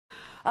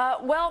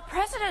Well,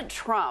 President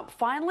Trump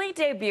finally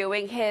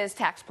debuting his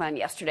tax plan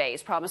yesterday.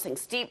 He's promising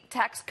steep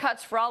tax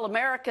cuts for all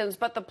Americans,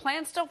 but the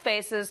plan still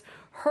faces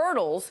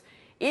hurdles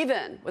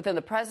even within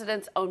the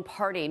president's own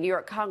party. New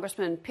York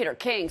Congressman Peter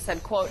King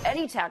said, quote,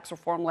 any tax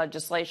reform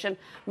legislation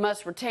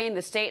must retain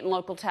the state and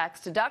local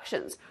tax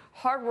deductions.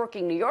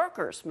 Hardworking New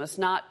Yorkers must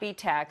not be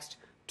taxed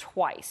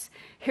twice.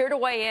 Here to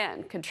weigh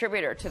in,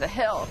 contributor to The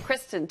Hill,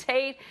 Kristin,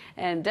 Tate,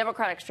 and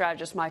Democratic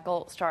strategist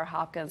Starr,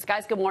 Hopkins.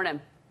 Guys, good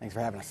morning. Thanks for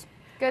having us.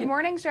 Good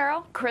morning,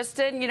 Cheryl.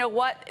 Kristin, you know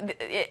what?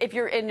 If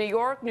you're in New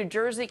York, New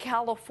Jersey,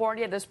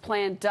 California, this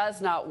plan does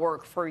not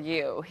work for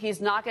you. He's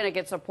not going to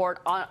get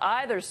support on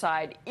either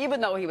side, even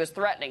though he was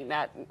threatening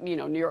that,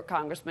 New York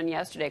congressman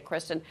yesterday.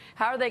 Kristin,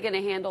 how are they going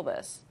to handle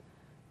this?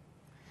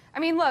 I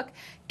mean, look,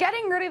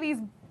 getting rid of these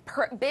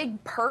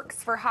big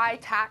perks for high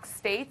tax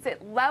states,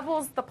 it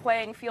levels the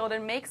playing field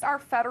and makes our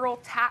federal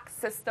tax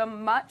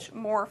system much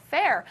more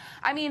fair.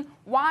 I mean,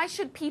 why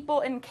should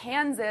people in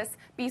Kansas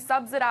be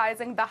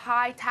subsidizing the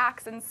high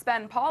tax and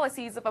spend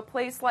policies of a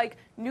place like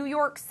New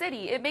York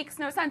City? It makes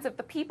no sense. If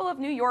the people of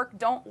New York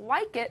don't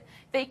like it,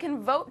 they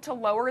can vote to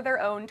lower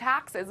their own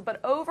taxes.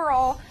 But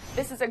overall,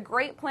 this is a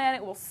great plan.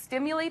 It will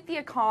stimulate the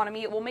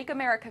economy. It will make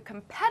America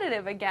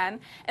competitive again,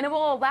 and it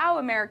will allow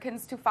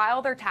Americans to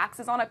file their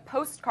taxes on a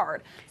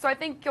postcard. So I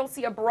think you'll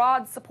see a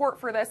broad support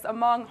for this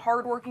among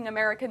hardworking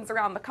Americans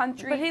around the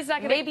country. But he's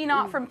not maybe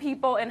not from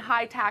people in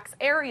high tax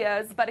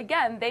areas, but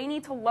again, they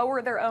need to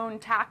lower their own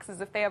taxes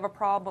if they have a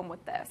problem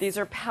with this. These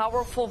are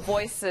powerful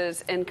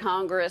voices in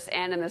Congress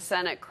and in the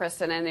Senate,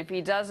 Kristin, and if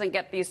he doesn't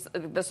get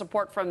the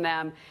support from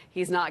them,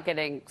 he's not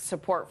getting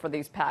support for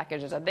these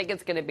packages. I think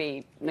it's going to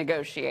be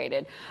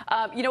negotiated.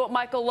 You know what,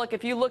 Michael, look,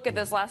 if you look at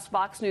this last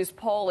Fox News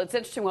poll, it's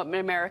interesting what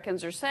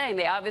Americans are saying.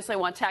 They obviously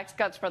want tax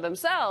cuts for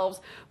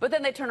themselves, but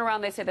then they turn around,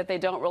 they say that they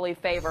don't really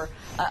favor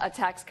a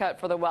tax cut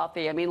for the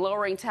wealthy. I mean,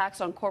 lowering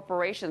tax on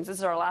corporations, this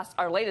is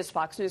our latest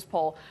Fox News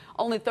poll,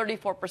 only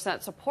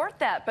 34% support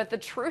that. But the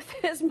truth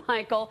is,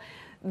 Michael,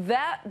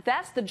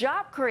 that's the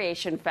job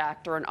creation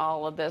factor in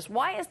all of this.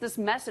 Why is this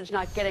message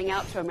not getting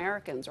out to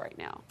Americans right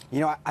now?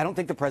 You know, I don't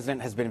think the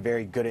president has been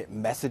very good at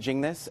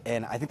messaging this,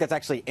 and I think that's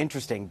actually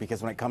interesting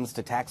because when it comes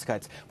to tax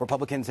cuts,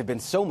 Republicans have been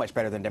so much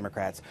better than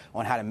Democrats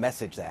on how to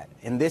message that.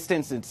 In this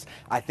instance,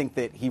 I think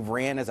that he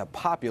ran as a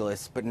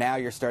populist, but now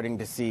you're starting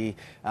to see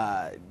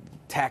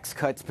tax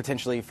cuts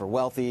potentially for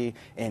wealthy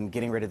and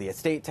getting rid of the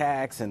estate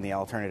tax and the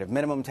alternative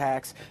minimum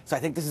tax. So I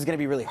think this is going to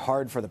be really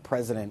hard for the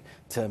president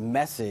to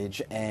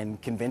message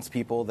and convince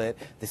people that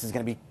this is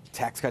going to be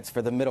tax cuts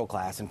for the middle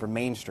class and for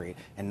Main Street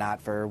and not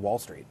for Wall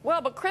Street.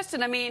 Well, but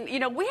Kristin, I mean,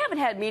 we haven't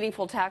had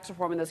meaningful tax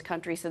reform in this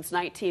country since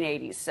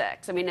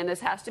 1986. I mean, and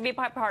this has to be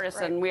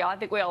bipartisan. Right. I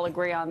think we all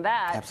agree on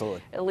that.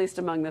 Absolutely. At least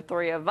among the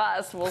three of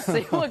us. We'll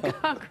see what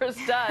Congress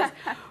does.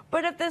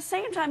 But at the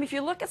same time, if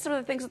you look at some of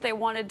the things that they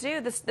want to do,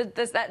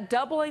 that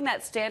doubling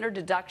that standard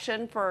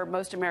deduction for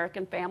most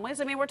American families,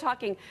 I mean, we're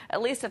talking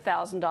at least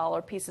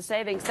 $1,000 piece of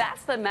savings.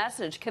 That's the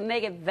message. Can they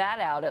get that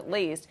out at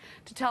least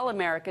to tell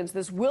Americans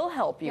this will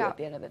help you at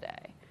the end of the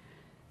day?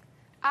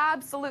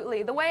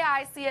 Absolutely. The way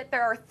I see it,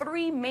 there are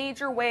three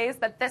major ways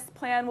that this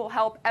plan will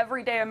help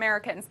everyday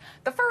Americans.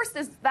 The first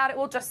is that it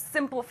will just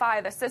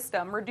simplify the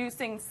system,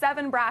 reducing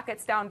 7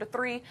 brackets down to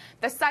 3.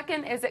 The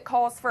second is it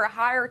calls for a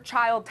higher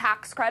child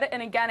tax credit,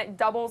 and again, it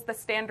doubles the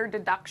standard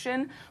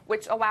deduction,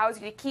 which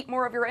allows you to keep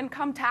more of your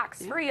income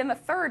tax-free. And the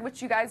third,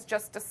 which you guys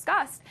just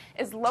discussed,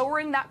 is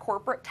lowering that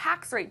corporate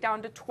tax rate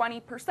down to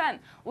 20%.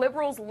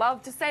 Liberals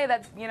love to say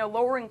that,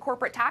 lowering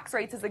corporate tax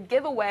rates is a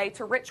giveaway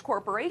to rich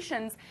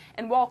corporations,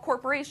 and while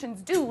corporations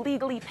do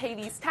legally pay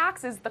these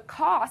taxes, the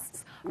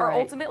costs are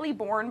ultimately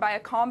borne by a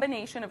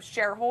combination of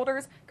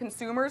shareholders,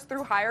 consumers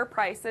through higher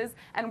prices,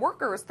 and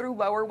workers through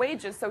lower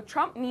wages. So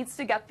Trump needs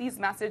to get these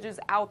messages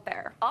out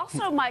there.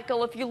 Also,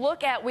 Michael, if you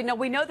look at, we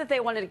know that they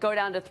wanted to go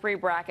down to 3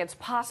 brackets,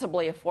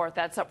 possibly a 4th.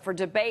 That's up for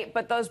debate.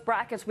 But those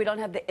brackets, we don't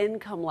have the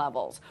income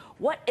levels.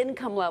 What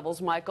income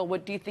levels, Michael,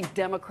 do you think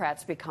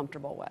Democrats be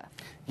comfortable with?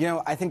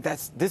 I think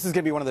this is going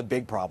to be one of the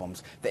big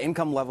problems. The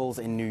income levels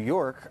in New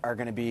York are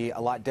going to be a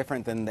lot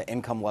different than the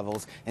income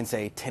levels in,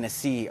 say,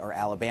 Tennessee or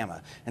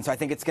Alabama. And so I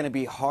think it's going to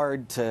be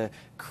hard to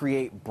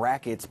create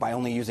brackets by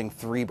only using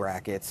 3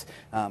 brackets.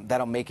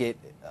 That'll make it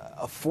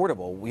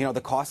affordable. The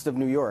cost of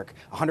New York,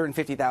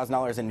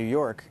 $150,000 in New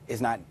York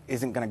isn't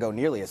going to go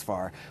nearly as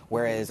far,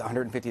 whereas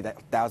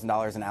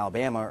 $150,000 in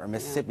Alabama or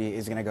Mississippi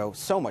is going to go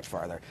so much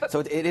farther. So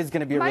it is going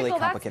to be a really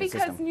complicated system.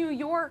 That's because New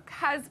York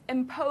has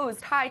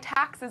imposed high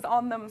taxes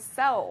on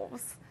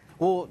themselves.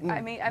 Well, I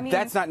mean,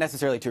 that's not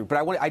necessarily true.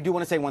 But I do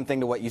want to say one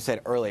thing to what you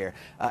said earlier.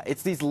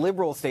 It's these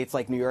liberal states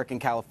like New York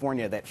and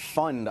California that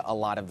fund a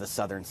lot of the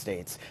southern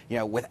states.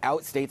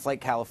 Without states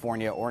like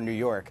California or New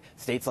York,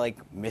 states like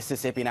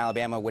Mississippi and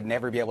Alabama would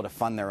never be able to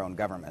fund their own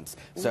governments.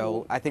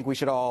 So I think we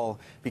should all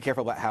be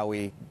careful about how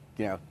we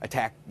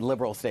attack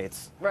liberal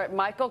states. Right.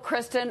 Michael,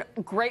 Kristin,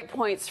 great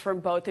points from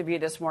both of you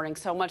this morning.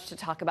 So much to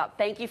talk about.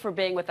 Thank you for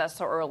being with us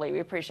so early. We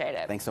appreciate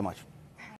it. Thanks so much.